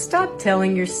Stop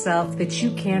telling yourself that you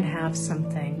can't have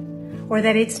something, or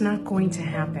that it's not going to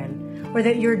happen, or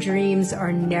that your dreams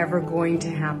are never going to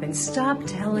happen. Stop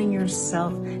telling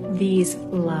yourself these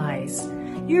lies.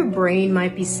 Your brain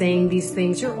might be saying these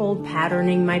things, your old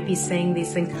patterning might be saying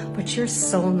these things, but your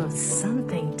soul knows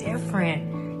something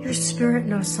different. Your spirit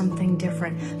knows something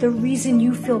different. The reason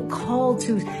you feel called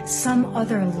to some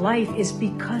other life is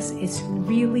because it's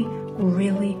really,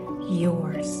 really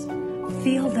yours.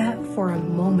 Feel that for a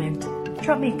moment.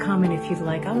 Drop me a comment if you'd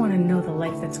like. I want to know the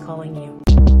life that's calling you.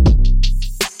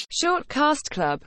 Shortcast Club.